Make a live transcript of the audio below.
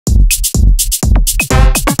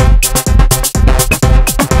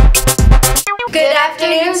Good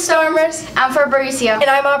afternoon, Stormers. I'm Fabricio. And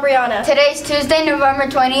I'm Aubriana. Today's Tuesday, November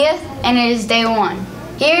 20th, and it is day 1.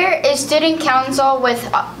 Here is Student Council with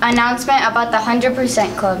announcement about the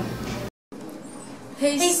 100% Club.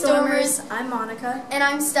 Hey Stormers, I'm Monica. And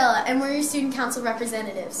I'm Stella, and we're your Student Council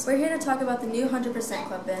representatives. We're here to talk about the new 100%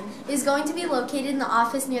 Club bin. It is going to be located in the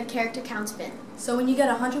office near the character counts bin. So when you get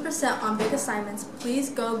 100% on big assignments,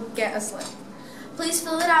 please go get a slip. Please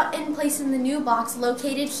fill it out and place it in the new box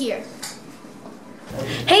located here.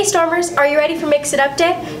 Hey Stormers, are you ready for Mix It Up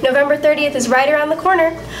Day? November 30th is right around the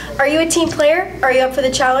corner. Are you a team player? Are you up for the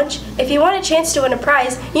challenge? If you want a chance to win a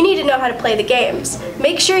prize, you need to know how to play the games.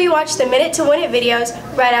 Make sure you watch the Minute to Win It videos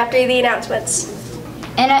right after the announcements.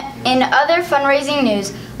 In other fundraising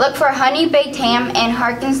news, look for Honey Baked Ham and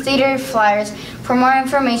Harkins Theater flyers for more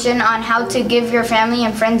information on how to give your family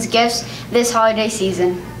and friends gifts this holiday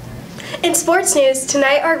season. In sports news,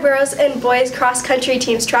 tonight our girls and boys cross-country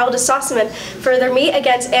teams travel to Sossaman for their meet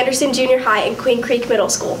against Anderson Junior High and Queen Creek Middle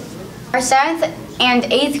School. Our 7th and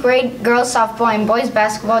 8th grade girls softball and boys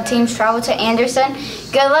basketball teams travel to Anderson.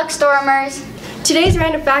 Good luck, Stormers! Today's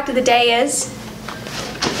random fact of the day is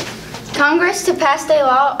Congress to pass a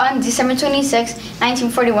law on December 26,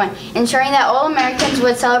 1941, ensuring that all Americans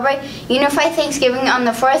would celebrate Unified Thanksgiving on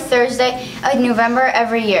the 4th Thursday of November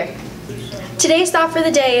every year. Today's thought for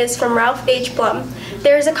the day is from Ralph H. Blum.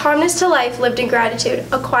 There is a calmness to life lived in gratitude,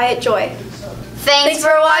 a quiet joy. Thanks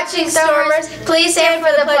for watching, Stormers. Please stand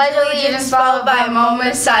for the Pledge of Allegiance followed by a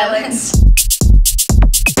moment of silence.